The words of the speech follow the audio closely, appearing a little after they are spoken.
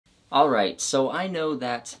Alright, so I know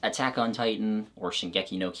that Attack on Titan, or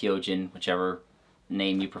Shingeki no Kyojin, whichever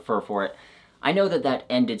name you prefer for it, I know that that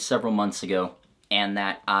ended several months ago, and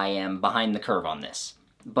that I am behind the curve on this.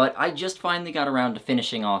 But I just finally got around to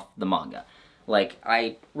finishing off the manga. Like,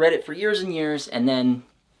 I read it for years and years, and then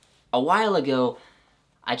a while ago,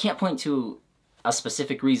 I can't point to a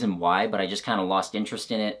specific reason why, but I just kind of lost interest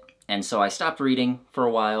in it, and so I stopped reading for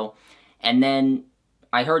a while, and then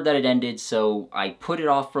I heard that it ended, so I put it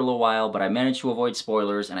off for a little while, but I managed to avoid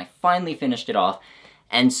spoilers, and I finally finished it off.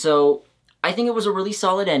 And so, I think it was a really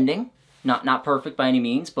solid ending. Not perfect by any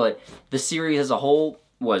means, but the series as a whole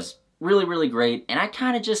was really, really great, and I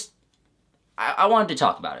kind of just... I wanted to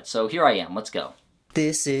talk about it, so here I am. Let's go.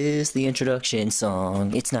 This is the introduction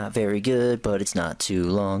song. It's not very good, but it's not too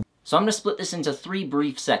long. So I'm going to split this into 3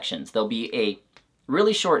 brief sections. There'll be a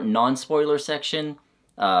really short non-spoiler section,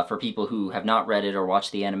 for people who have not read it or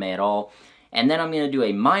watched the anime at all. And then I'm going to do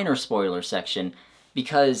a minor spoiler section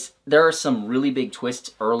because there are some really big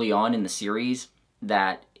twists early on in the series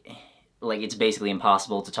that, like, it's basically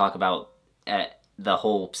impossible to talk about the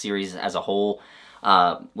whole series as a whole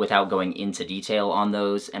without going into detail on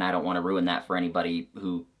those, and I don't want to ruin that for anybody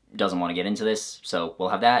who doesn't want to get into this, so we'll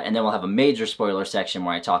have that, and then we'll have a major spoiler section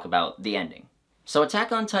where I talk about the ending. So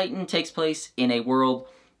Attack on Titan takes place in a world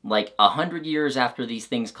like 100 years after these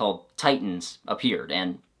things called Titans appeared,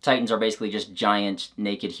 and Titans are basically just giant,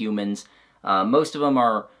 naked humans. Most of them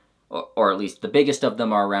are, or at least the biggest of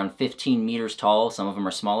them are around 15 meters tall, some of them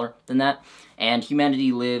are smaller than that, and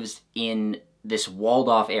humanity lives in this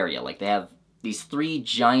walled-off area. Like, they have these 3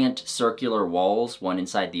 giant circular walls, one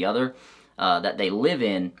inside the other, that they live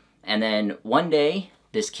in, and then one day,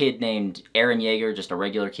 this kid named Eren Yeager, just a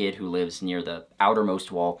regular kid who lives near the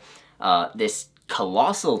outermost wall, this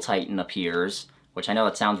colossal titan appears, which I know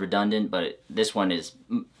it sounds redundant, but this one is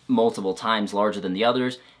multiple times larger than the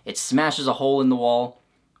others. It smashes a hole in the wall,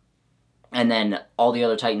 and then all the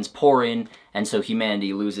other titans pour in, and so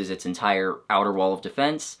humanity loses its entire outer wall of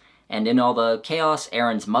defense. And in all the chaos,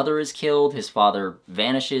 Eren's mother is killed, his father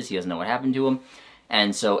vanishes, he doesn't know what happened to him,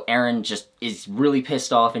 and so Eren just is really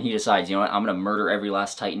pissed off, and he decides, you know what, I'm gonna murder every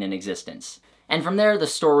last titan in existence. And from there, the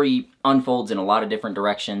story unfolds in a lot of different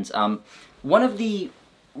directions. One of the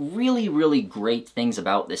really, really great things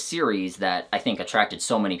about this series that I think attracted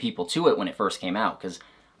so many people to it when it first came out, because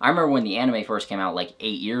I remember when the anime first came out like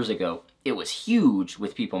 8 years ago, it was huge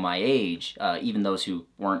with people my age, even those who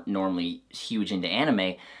weren't normally huge into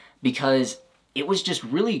anime, because it was just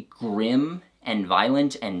really grim and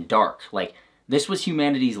violent and dark. Like, this was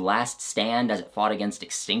humanity's last stand as it fought against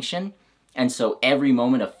extinction, and so every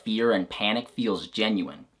moment of fear and panic feels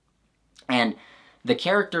genuine. And the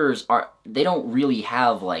characters they don't really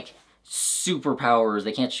have, like, superpowers.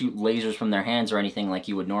 They can't shoot lasers from their hands or anything like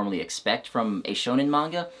you would normally expect from a shonen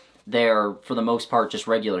manga. They're, for the most part, just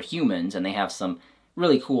regular humans, and they have some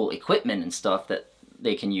really cool equipment and stuff that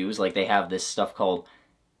they can use. Like, they have this stuff called...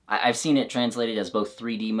 I've seen it translated as both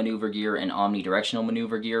 3D maneuver gear and omnidirectional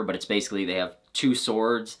maneuver gear, but it's basically they have 2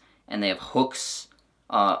 swords, and they have hooks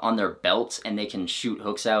on their belts, and they can shoot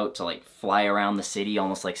hooks out to, like, fly around the city,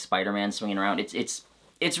 almost like Spider-Man swinging around.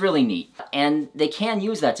 It's really neat. And they can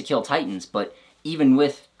use that to kill titans, but even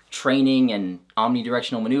with training and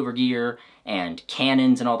omnidirectional maneuver gear and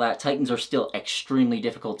cannons and all that, titans are still extremely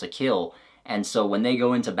difficult to kill. And so when they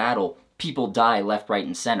go into battle, people die left, right,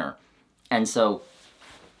 and center. And so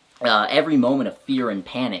every moment of fear and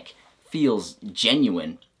panic feels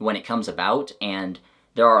genuine when it comes about, and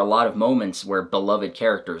there are a lot of moments where beloved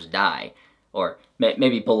characters die. Or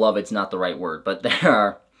maybe beloved's not the right word, but there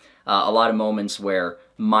are a lot of moments where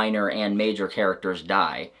minor and major characters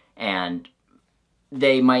die, and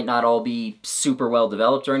they might not all be super well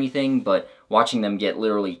developed or anything, but watching them get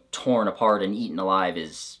literally torn apart and eaten alive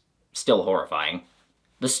is still horrifying.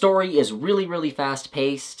 The story is really, really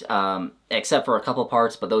fast-paced, except for a couple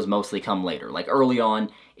parts, but those mostly come later. Like, early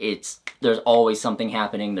on, there's always something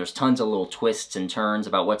happening, there's tons of little twists and turns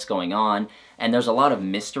about what's going on, and there's a lot of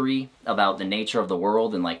mystery about the nature of the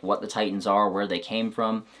world and, like, what the Titans are, where they came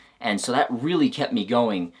from, and so that really kept me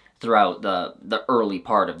going throughout the early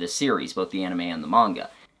part of this series, both the anime and the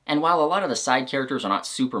manga. And while a lot of the side characters are not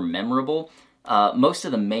super memorable, most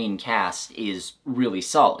of the main cast is really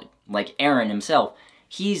solid. Like, Eren himself,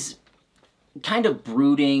 he's kind of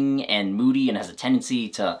brooding and moody and has a tendency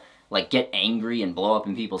to, like, get angry and blow up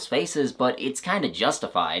in people's faces, but it's kind of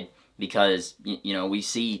justified because, you know, we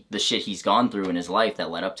see the shit he's gone through in his life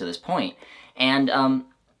that led up to this point. And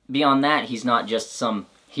beyond that, he's not just some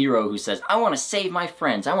hero who says, I want to save my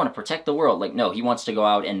friends, I want to protect the world. Like, no, he wants to go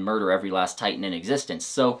out and murder every last Titan in existence.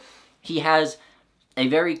 So he has a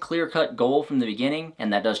very clear-cut goal from the beginning,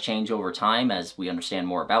 and that does change over time as we understand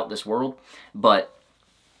more about this world, but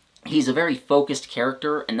he's a very focused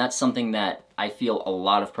character, and that's something that I feel a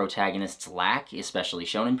lot of protagonists lack, especially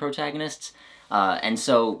shonen protagonists. And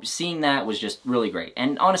so seeing that was just really great.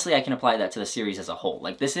 And honestly, I can apply that to the series as a whole.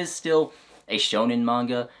 Like, this is still a shonen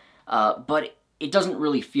manga, but it doesn't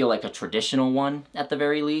really feel like a traditional one, at the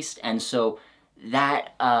very least. And so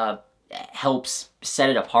that helps set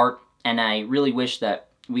it apart. And I really wish that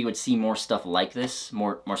we would see more stuff like this,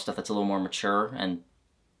 more stuff that's a little more mature and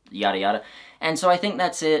yada yada. And so I think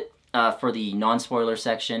that's it for the non-spoiler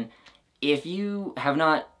section. If you have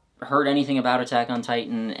not heard anything about Attack on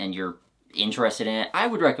Titan and you're interested in it, I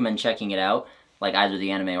would recommend checking it out, like either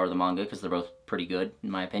the anime or the manga, because they're both pretty good,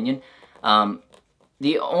 in my opinion.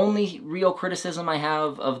 The only real criticism I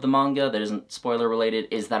have of the manga that isn't spoiler related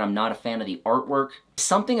is that I'm not a fan of the artwork.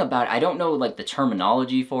 Something about, I don't know like the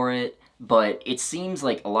terminology for it, but it seems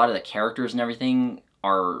like a lot of the characters and everything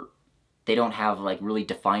they don't have like really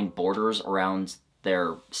defined borders around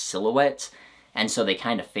their silhouettes, and so they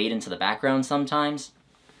kind of fade into the background sometimes.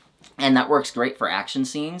 And that works great for action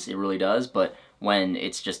scenes, it really does, but when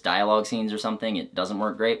it's just dialogue scenes or something, it doesn't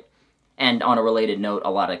work great. And on a related note,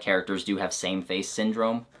 a lot of characters do have same face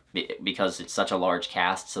syndrome because it's such a large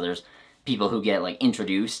cast, so there's people who get like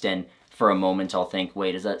introduced and for a moment I'll think,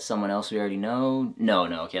 wait, is that someone else we already know? No,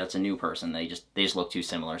 okay, that's a new person. They just look too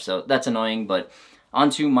similar. So that's annoying, but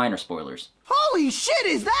on to minor spoilers. Holy shit,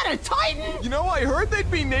 is that a Titan? You know, I heard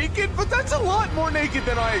they'd be naked, but that's a lot more naked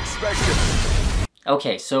than I expected.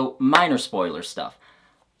 Okay, so minor spoiler stuff.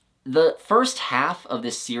 The first half of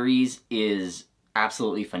this series is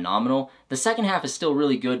absolutely phenomenal. The second half is still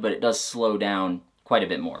really good, but it does slow down quite a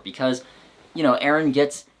bit more because, you know, Eren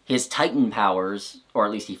gets his Titan powers, or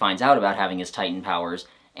at least he finds out about having his Titan powers,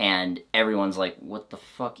 and everyone's like, what the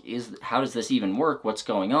fuck how does this even work? What's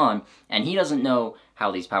going on? And he doesn't know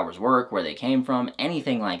how these powers work, where they came from,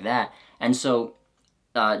 anything like that. And so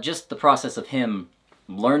just the process of him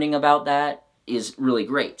learning about that is really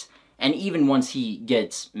great. And even once he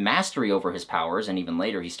gets mastery over his powers, and even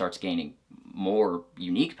later he starts gaining more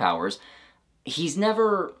unique powers, he's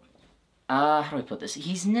never, how do I put this?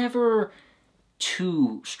 He's never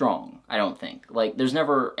too strong, I don't think. Like, there's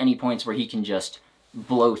never any points where he can just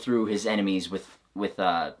blow through his enemies with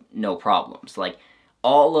no problems. Like,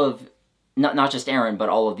 all of, not just Eren, but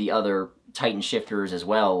all of the other Titan shifters as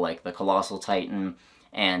well, like the Colossal Titan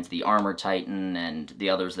and the Armored Titan and the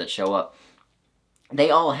others that show up, they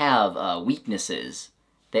all have weaknesses.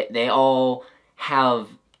 They all have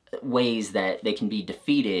ways that they can be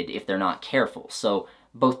defeated if they're not careful. So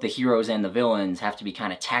both the heroes and the villains have to be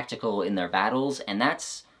kind of tactical in their battles, and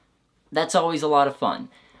that's always a lot of fun.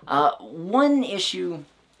 One issue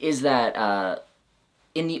is that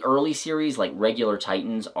in the early series, like, regular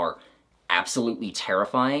Titans are absolutely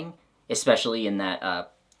terrifying, especially in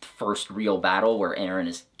that first real battle where Eren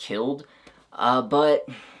is killed. But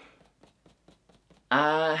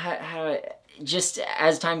just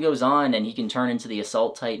as time goes on and he can turn into the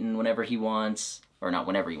Assault Titan whenever he wants, or not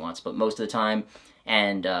whenever he wants, but most of the time,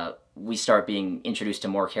 and we start being introduced to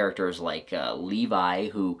more characters like Levi,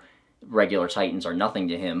 who regular Titans are nothing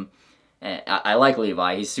to him. I like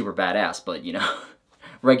Levi, he's super badass, but, you know,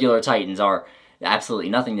 regular Titans are absolutely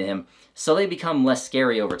nothing to him. So they become less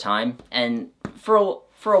scary over time, and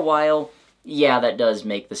for a while, yeah, that does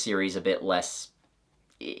make the series a bit less,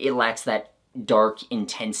 it lacks that dark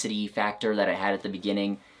intensity factor that it had at the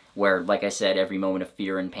beginning, where, like I said, every moment of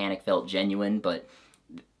fear and panic felt genuine, but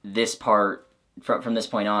this part, from this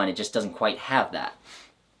point on, it just doesn't quite have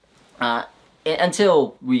that.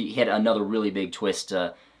 Until we hit another really big twist,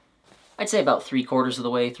 I'd say about 3/4 of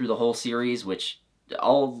the way through the whole series, which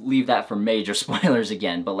I'll leave that for major spoilers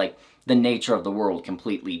again, but like, the nature of the world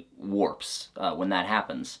completely warps when that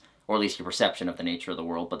happens, or at least your perception of the nature of the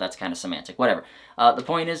world, but that's kind of semantic, whatever. The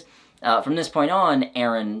point is, from this point on,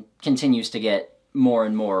 Eren continues to get more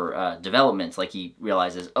and more developments. Like, he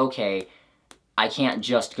realizes, okay, I can't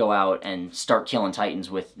just go out and start killing Titans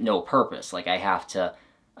with no purpose. Like, I have to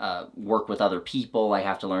work with other people, I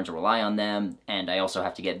have to learn to rely on them, and I also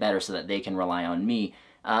have to get better so that they can rely on me.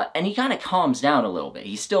 And he kind of calms down a little bit.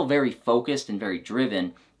 He's still very focused and very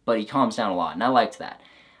driven, but he calms down a lot, and I liked that.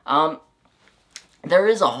 There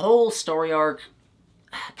is a whole story arc,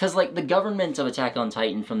 because, like, the government of Attack on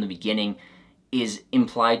Titan from the beginning is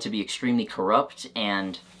implied to be extremely corrupt,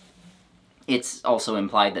 and it's also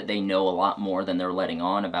implied that they know a lot more than they're letting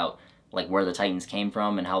on about, like, where the Titans came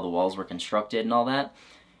from and how the walls were constructed and all that.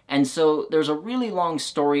 And so there's a really long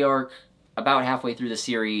story arc about halfway through the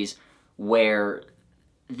series where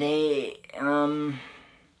they,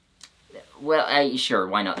 well, sure,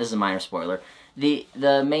 why not? This is a minor spoiler. The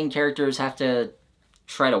main characters have to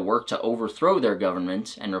try to work to overthrow their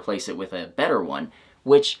government and replace it with a better one,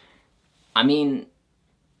 which, I mean,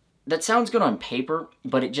 that sounds good on paper,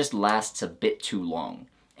 but it just lasts a bit too long.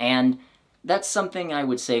 And that's something I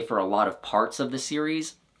would say for a lot of parts of the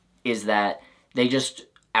series, is that they just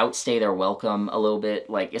outstay their welcome a little bit,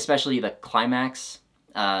 like, especially the climax.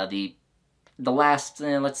 The last,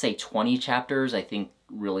 let's say 20 chapters, I think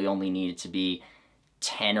really only needed to be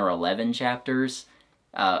 10 or 11 chapters.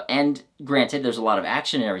 And granted, there's a lot of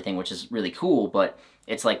action and everything, which is really cool, but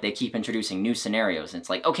it's like they keep introducing new scenarios. And it's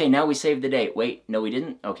like, okay, now we saved the day. Wait, no we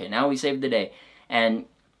didn't? Okay, now we saved the day. And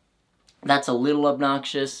that's a little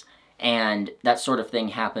obnoxious, and that sort of thing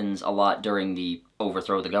happens a lot during the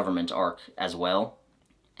overthrow the government arc as well.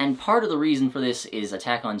 And part of the reason for this is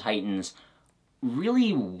Attack on Titan's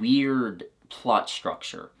really weird plot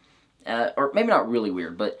structure. Or maybe not really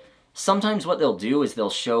weird, but sometimes what they'll do is they'll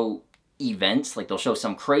show events, like they'll show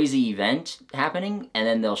some crazy event happening, and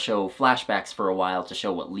then they'll show flashbacks for a while to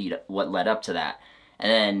show what led up to that.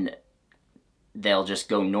 And then they'll just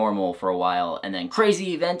go normal for a while, and then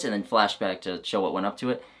crazy event, and then flashback to show what went up to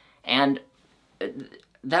it. And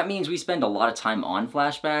that means we spend a lot of time on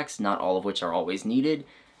flashbacks, not all of which are always needed.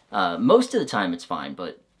 Most of the time it's fine,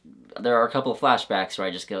 but there are a couple of flashbacks where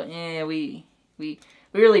I just go, we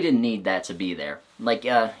really didn't need that to be there. Like,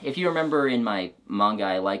 if you remember in my manga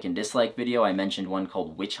I like and dislike video, I mentioned one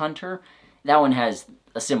called Witch Hunter. That one has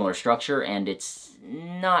a similar structure, and it's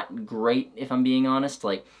not great, if I'm being honest.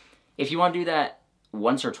 Like, if you want to do that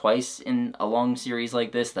once or twice in a long series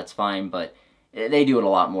like this, that's fine, but they do it a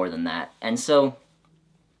lot more than that. And so,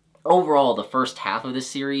 overall, the first half of this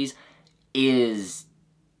series is,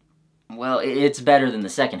 well, it's better than the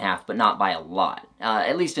second half, but not by a lot,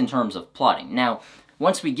 at least in terms of plotting. Now,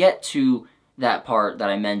 once we get to that part that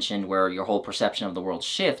I mentioned where your whole perception of the world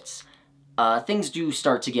shifts, things do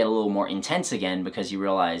start to get a little more intense again, because you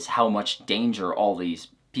realize how much danger all these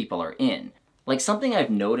people are in. Like, something I've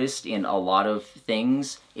noticed in a lot of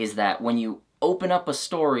things is that when you open up a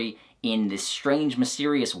story in this strange,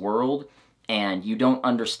 mysterious world, and you don't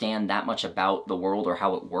understand that much about the world or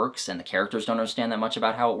how it works, and the characters don't understand that much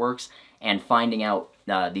about how it works, and finding out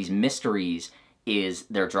these mysteries is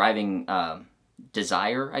their driving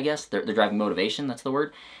desire, I guess, their driving motivation, that's the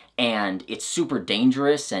word, and it's super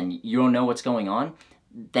dangerous and you don't know what's going on,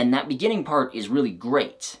 then that beginning part is really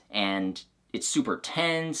great, and it's super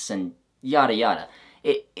tense and yada yada.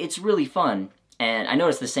 It's really fun, and I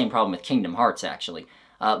noticed the same problem with Kingdom Hearts, actually.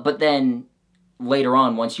 But then later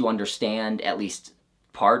on, once you understand at least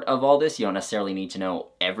part of all this, you don't necessarily need to know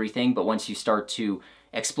everything, but once you start to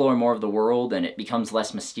explore more of the world and it becomes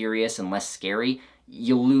less mysterious and less scary,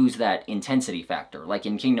 you lose that intensity factor. Like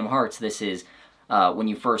in Kingdom Hearts, this is when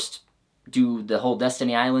you first do the whole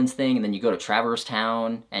Destiny Islands thing, and then you go to Traverse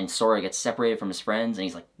Town, and Sora gets separated from his friends, and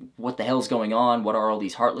he's like, what the hell's going on? What are all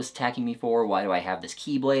these Heartless attacking me for? Why do I have this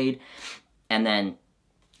Keyblade? And then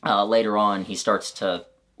later on, he starts to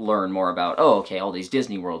learn more about, oh, okay, all these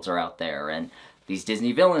Disney worlds are out there, and these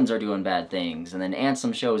Disney villains are doing bad things, and then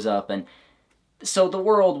Ansem shows up, and so the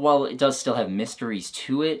world, while it does still have mysteries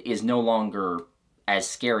to it, is no longer as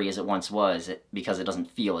scary as it once was, because it doesn't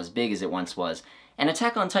feel as big as it once was. And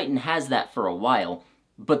Attack on Titan has that for a while,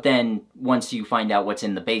 but then once you find out what's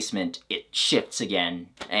in the basement, it shifts again,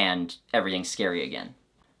 and everything's scary again.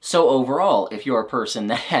 So overall, if you're a person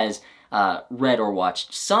that has read or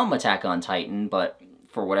watched some Attack on Titan, but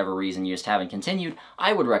for whatever reason you just haven't continued,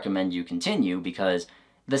 I would recommend you continue, because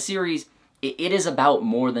the series, it is about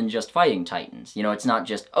more than just fighting Titans. You know, it's not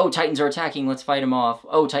just, oh, Titans are attacking, let's fight them off.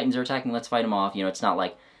 Oh, Titans are attacking, let's fight them off. You know, it's not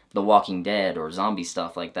like The Walking Dead or zombie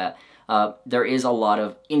stuff like that. There is a lot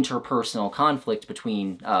of interpersonal conflict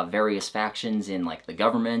between various factions in, like, the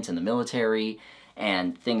government and the military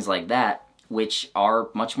and things like that, which are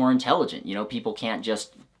much more intelligent. You know, people can't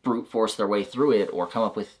just brute force their way through it or come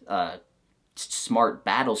up with smart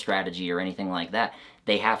battle strategy or anything like that.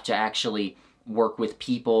 They have to actually work with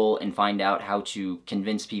people and find out how to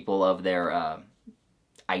convince people of their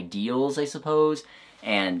ideals, I suppose,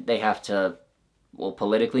 and they have to, well,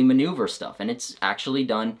 politically maneuver stuff, and it's actually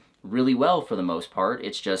done really well for the most part.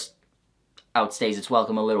 It's just outstays its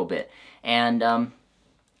welcome a little bit. And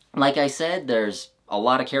like I said, there's a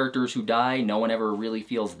lot of characters who die. No one ever really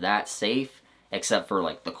feels that safe, except for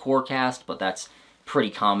like the core cast, but that's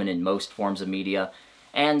pretty common in most forms of media.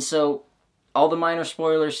 And so all the minor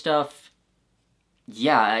spoiler stuff,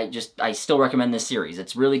 yeah, I still recommend this series.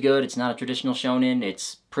 It's really good. It's not a traditional shonen.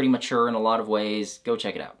 It's pretty mature in a lot of ways. Go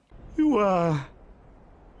check it out. You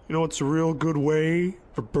know what's a real good way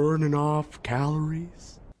for burning off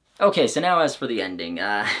calories? Okay, so now as for the ending,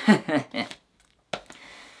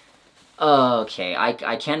 okay,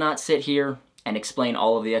 I cannot sit here and explain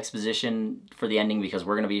all of the exposition for the ending because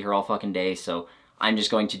we're going to be here all fucking day, so I'm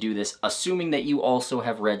just going to do this assuming that you also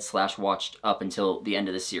have read / watched up until the end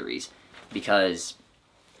of the series, because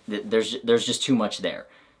there's just too much there.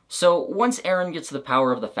 So once Eren gets the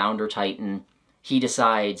power of the Founder Titan, he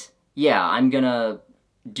decides, yeah, I'm gonna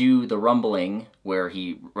do the rumbling where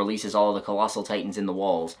he releases all of the Colossal Titans in the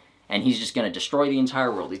walls, and he's just gonna destroy the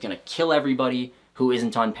entire world. He's gonna kill everybody who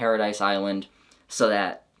isn't on Paradise Island so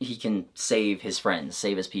that he can save his friends,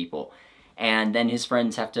 save his people. And then his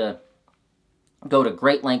friends have to go to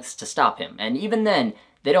great lengths to stop him. And even then,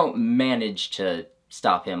 they don't manage to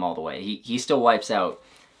stop him all the way. He still wipes out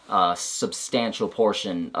a substantial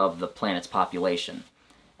portion of the planet's population.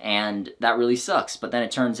 And that really sucks. But then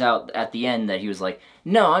it turns out at the end that he was like,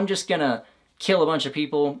 no, I'm just gonna kill a bunch of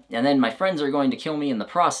people, and then my friends are going to kill me in the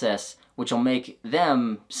process, which will make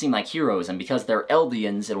them seem like heroes, and because they're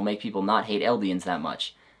Eldians, it'll make people not hate Eldians that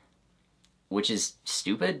much. Which is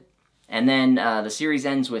stupid. And then the series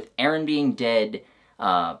ends with Eren being dead,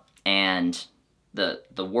 and the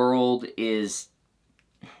world is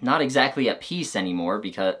not exactly at peace anymore,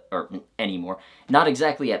 not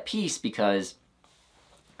exactly at peace because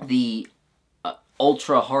the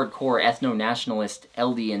ultra-hardcore ethno-nationalist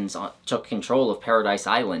Eldians took control of Paradise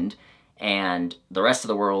Island, and the rest of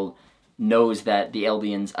the world knows that the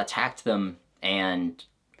Eldians attacked them and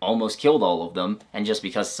almost killed all of them, and just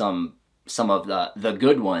because some of the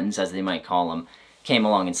good ones, as they might call them, came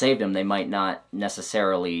along and saved them, they might not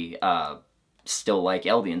necessarily still like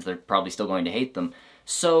Eldians. They're probably still going to hate them.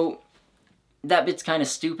 So that bit's kind of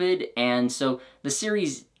stupid, and so the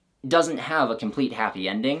series doesn't have a complete happy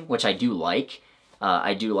ending, which I do like.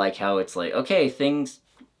 I do like how it's like, okay,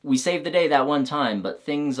 we saved the day that one time, but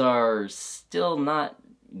things are still not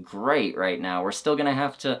great right now. We're still gonna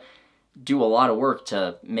have to do a lot of work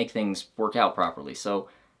to make things work out properly. So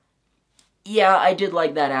yeah, I did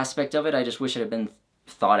like that aspect of it. I just wish it had been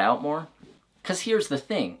thought out more. Because here's the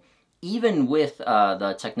thing. Even with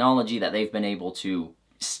the technology that they've been able to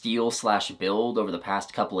steal / build over the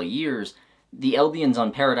past couple of years, the Eldians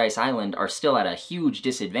on Paradise Island are still at a huge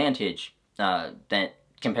disadvantage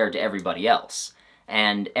compared to everybody else.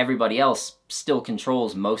 And everybody else still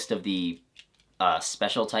controls most of the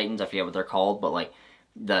special titans. I forget what they're called, but like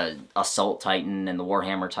the Assault Titan and the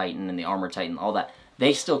Warhammer Titan and the Armor Titan, all that.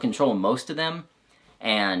 They still control most of them,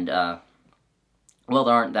 and, well,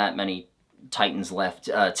 there aren't that many Titans left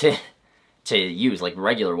to use, like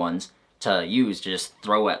regular ones, to use to just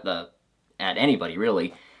throw at anybody,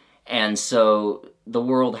 really. And so the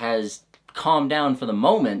world has calmed down for the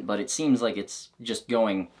moment, but it seems like it's just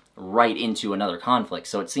going right into another conflict.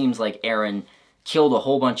 So it seems like Eren killed a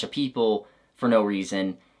whole bunch of people for no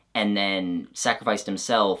reason, and then sacrificed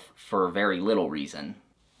himself for very little reason.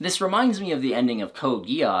 This reminds me of the ending of Code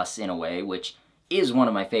Geass in a way, which is one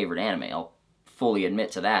of my favorite anime, I'll fully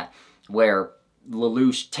admit to that, where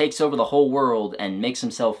Lelouch takes over the whole world and makes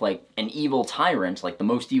himself like an evil tyrant, like the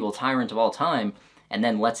most evil tyrant of all time, and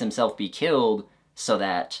then lets himself be killed so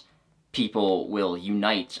that people will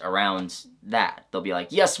unite around that. They'll be like,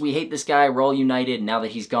 yes, we hate this guy, we're all united, now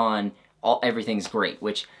that he's gone, everything's great,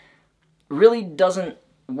 which really doesn't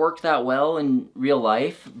work that well in real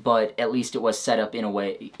life, but at least it was set up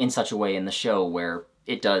in such a way in the show where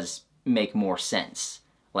it does make more sense.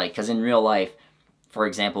 Like, because in real life, for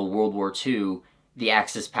example, World War II, the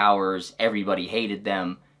Axis powers, everybody hated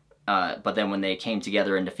them, but then when they came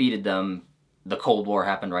together and defeated them, the Cold War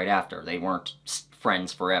happened right after. They weren't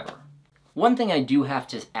friends forever. One thing I do have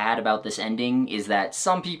to add about this ending is that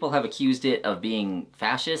some people have accused it of being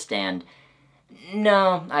fascist, and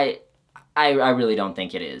no, I really don't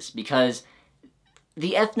think it is, because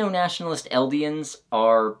the ethno-nationalist Eldians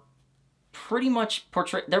are pretty much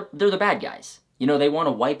portrayed, they're the bad guys. You know, they want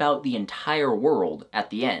to wipe out the entire world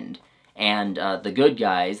at the end, and the good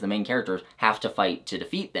guys, the main characters, have to fight to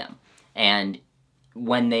defeat them. And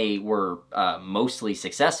when they were mostly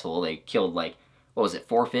successful, they killed, like, what was it,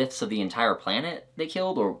 4/5 of the entire planet they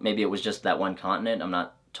killed? Or maybe it was just that one continent, I'm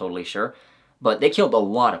not totally sure. But they killed a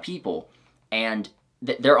lot of people, and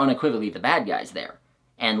they're unequivocally the bad guys there.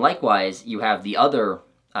 And likewise, you have the other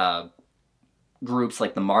groups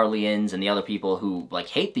like the Marleyans and the other people who like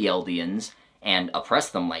hate the Eldians and oppress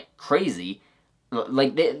them like crazy.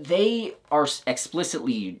 Like they are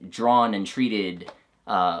explicitly drawn and treated.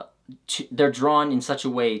 They're drawn in such a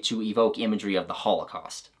way to evoke imagery of the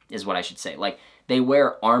Holocaust, is what I should say. Like they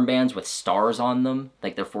wear armbands with stars on them.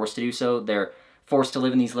 Like they're forced to do so. They're forced to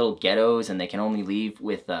live in these little ghettos, and they can only leave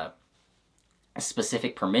with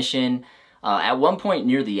specific permission. At one point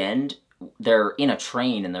near the end, they're in a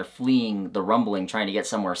train and they're fleeing the rumbling, trying to get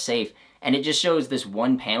somewhere safe, and it just shows this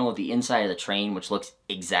one panel of the inside of the train, which looks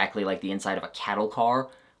exactly like the inside of a cattle car,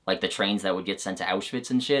 like the trains that would get sent to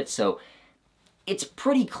Auschwitz and shit. So it's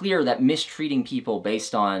pretty clear that mistreating people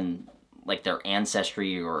based on like their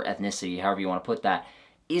ancestry or ethnicity, however you want to put that,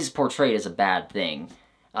 is portrayed as a bad thing.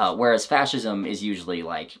 Whereas fascism is usually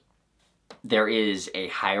like there is a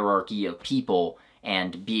hierarchy of people,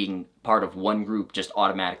 and being part of one group just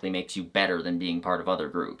automatically makes you better than being part of other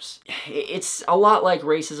groups. It's a lot like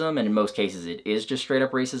racism, and in most cases it is just straight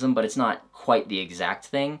up racism, but it's not quite the exact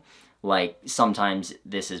thing. Like, sometimes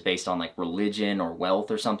this is based on, like, religion or wealth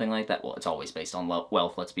or something like that. Well, it's always based on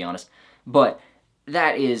wealth, let's be honest. But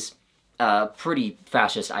that is a pretty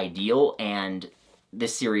fascist ideal, and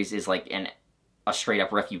this series is, like, a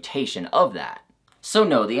straight-up refutation of that. So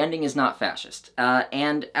no, the ending is not fascist.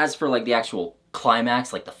 And as for, like, the actual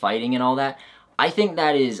climax, like the fighting and all that, I think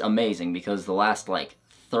that is amazing, because the last, like,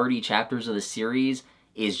 30 chapters of the series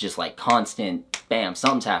is just, like, constant, bam,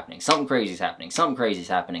 something's happening, something crazy's happening, something crazy's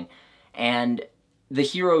happening. And the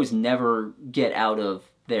heroes never get out of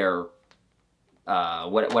their,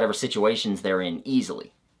 whatever situations they're in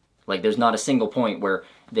easily. Like, there's not a single point where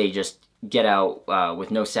they just get out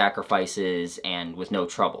with no sacrifices and with no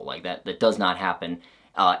trouble. Like, that does not happen.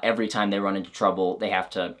 Every time they run into trouble, they have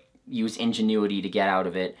to use ingenuity to get out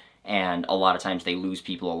of it, and a lot of times they lose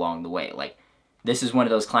people along the way. Like, this is one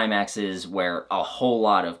of those climaxes where a whole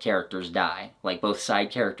lot of characters die, like both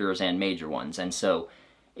side characters and major ones, and so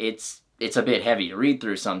it's a bit heavy to read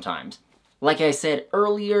through sometimes. Like I said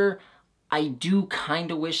earlier, I do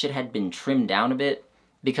kind of wish it had been trimmed down a bit,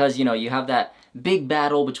 because, you know, you have that big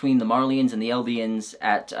battle between the Marlians and the Eldians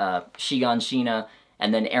at Shiganshina,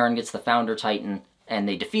 and then Eren gets the Founder Titan, and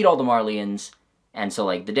they defeat all the Marlians, and so,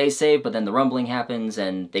 like, the day's saved, but then the rumbling happens,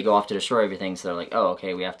 and they go off to destroy everything, so they're like, oh,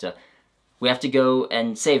 okay, we have to go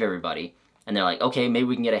and save everybody. And they're like, okay, maybe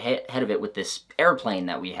we can get ahead of it with this airplane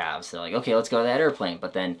that we have. So they're like, okay, let's go to that airplane.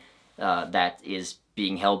 But then that is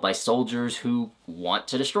being held by soldiers who want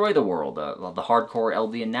to destroy the world, the hardcore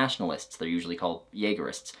Eldian nationalists. They're usually called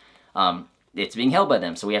Jaegerists. It's being held by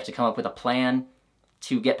them, so we have to come up with a plan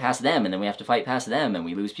to get past them, and then we have to fight past them, and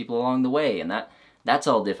we lose people along the way, and that's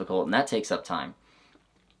all difficult, and that takes up time.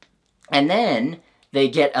 And then they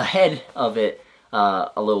get ahead of it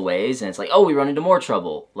a little ways, and it's like, oh, we run into more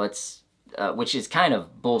trouble. Which is kind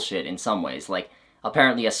of bullshit in some ways. Like,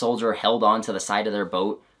 apparently a soldier held on to the side of their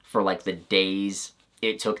boat for, like, the days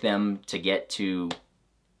it took them to get to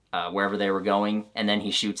wherever they were going, and then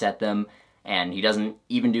he shoots at them, and he doesn't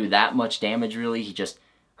even do that much damage, really. He just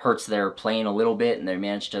hurts their plane a little bit, and they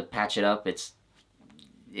manage to patch it up.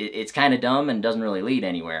 It's kind of dumb and doesn't really lead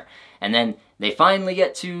anywhere. And then they finally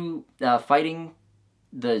get to fighting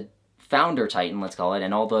the Founder Titan, let's call it,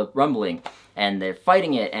 and all the rumbling, and they're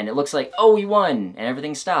fighting it, and it looks like, oh, we won, and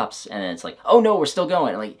everything stops, and then it's like, oh no, we're still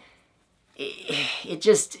going. Like, it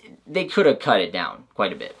just, they could have cut it down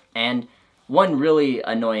quite a bit. And one really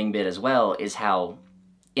annoying bit as well is how,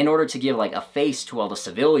 in order to give, like, a face to all the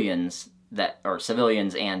civilians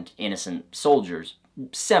civilians and innocent soldiers,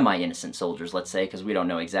 semi-innocent soldiers, let's say, because we don't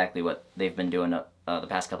know exactly what they've been doing the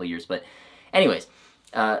past couple of years, but anyways,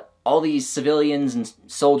 all these civilians and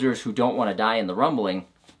soldiers who don't want to die in the rumbling,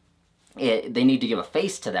 they need to give a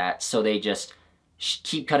face to that, so they just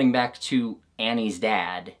keep cutting back to Annie's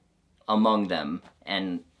dad among them.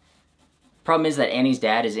 And problem is that Annie's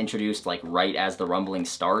dad is introduced, like, right as the rumbling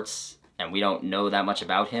starts, and we don't know that much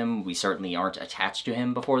about him. We certainly aren't attached to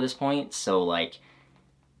him before this point, so, like,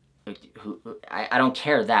 I don't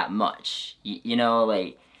care that much. You know,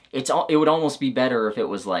 like, it would almost be better if it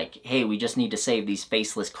was like, hey, we just need to save these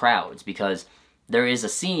faceless crowds, because there is a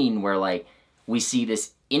scene where, like, we see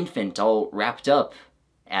this infant all wrapped up,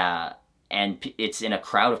 and it's in a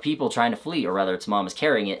crowd of people trying to flee, or rather its mom is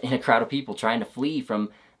carrying it in a crowd of people trying to flee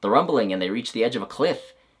from the rumbling, and they reach the edge of a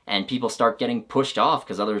cliff, and people start getting pushed off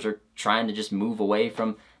because others are trying to just move away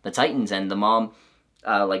from the Titans, and the mom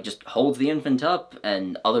like, just holds the infant up,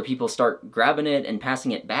 and other people start grabbing it and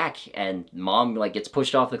passing it back, and mom, like, gets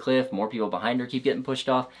pushed off the cliff, more people behind her keep getting pushed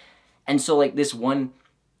off, and so, like, this one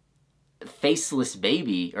faceless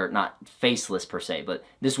baby, or not faceless per se, but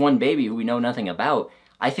this one baby who we know nothing about,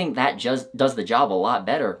 I think that just does the job a lot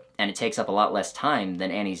better, and it takes up a lot less time than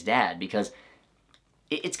Annie's dad, because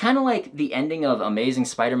it's kind of like the ending of Amazing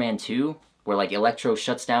Spider-Man 2, where, like, Electro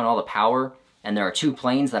shuts down all the power, and there are two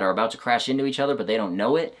planes that are about to crash into each other, but they don't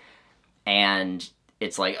know it, and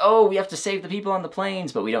it's like, oh, we have to save the people on the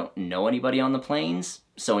planes, but we don't know anybody on the planes,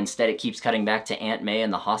 so instead it keeps cutting back to Aunt May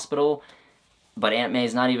in the hospital. but Aunt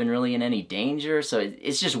May's not even really in any danger, so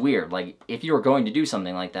it's just weird. Like, if you were going to do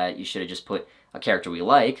something like that, you should have just put a character we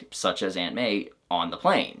like, such as Aunt May, on the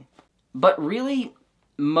plane. But really,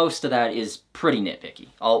 most of that is pretty nitpicky.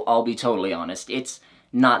 I'll be totally honest. It's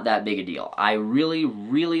not that big a deal. I really,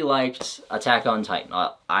 really liked Attack on Titan.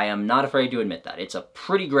 I am not afraid to admit that. It's a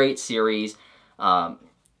pretty great series.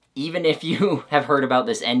 Even if you have heard about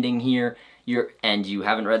this ending here, and you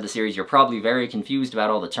haven't read the series, you're probably very confused about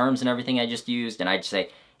all the terms and everything I just used, and I'd say,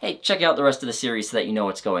 hey, check out the rest of the series so that you know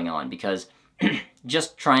what's going on, because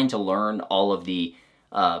just trying to learn all of the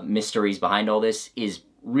mysteries behind all this is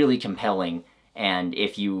really compelling, and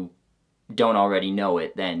if you don't already know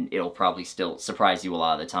it, then it'll probably still surprise you a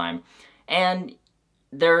lot of the time. And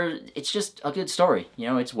it's just a good story. You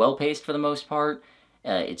know, it's well-paced for the most part.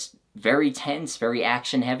 It's very tense, very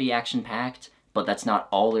action-heavy, action-packed, but that's not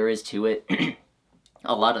all there is to it.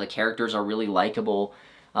 A lot of the characters are really likable,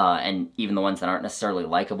 and even the ones that aren't necessarily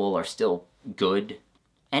likable are still good.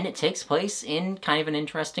 And it takes place in kind of an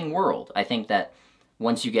interesting world. I think that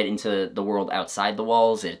once you get into the world outside the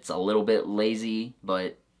walls, it's a little bit lazy,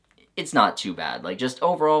 but it's not too bad. Like, just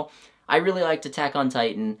overall, I really liked Attack on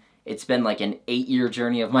Titan. It's been like an 8-year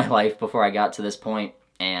journey of my life before I got to this point,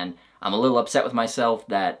 and I'm a little upset with myself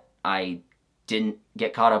that I didn't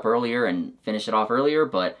get caught up earlier and finish it off earlier,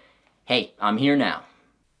 but hey, I'm here now.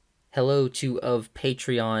 Hello to of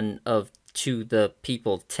Patreon of to the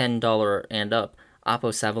people $10 and up.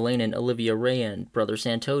 Apo Savalainen, Olivia Rayan, Brother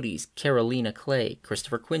Santodes, Carolina Clay,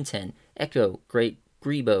 Christopher Quinten, Echo, Great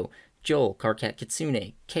Grebo, Joel, Carcat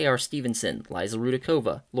Kitsune, K.R. Stevenson, Liza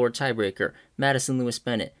Rudakova, Lord Tiebreaker, Madison Lewis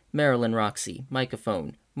Bennett, Marilyn Roxy,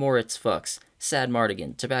 Microphone, Moritz Fuchs, Sad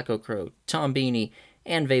Mardigan, Tobacco Crow, Tom Beanie,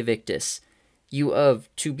 and Ve Victus. You of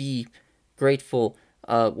to be grateful,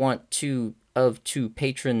 want to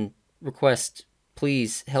patron request,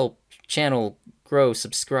 please help channel grow,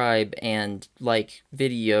 subscribe, and like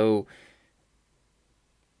video.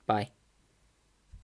 Bye.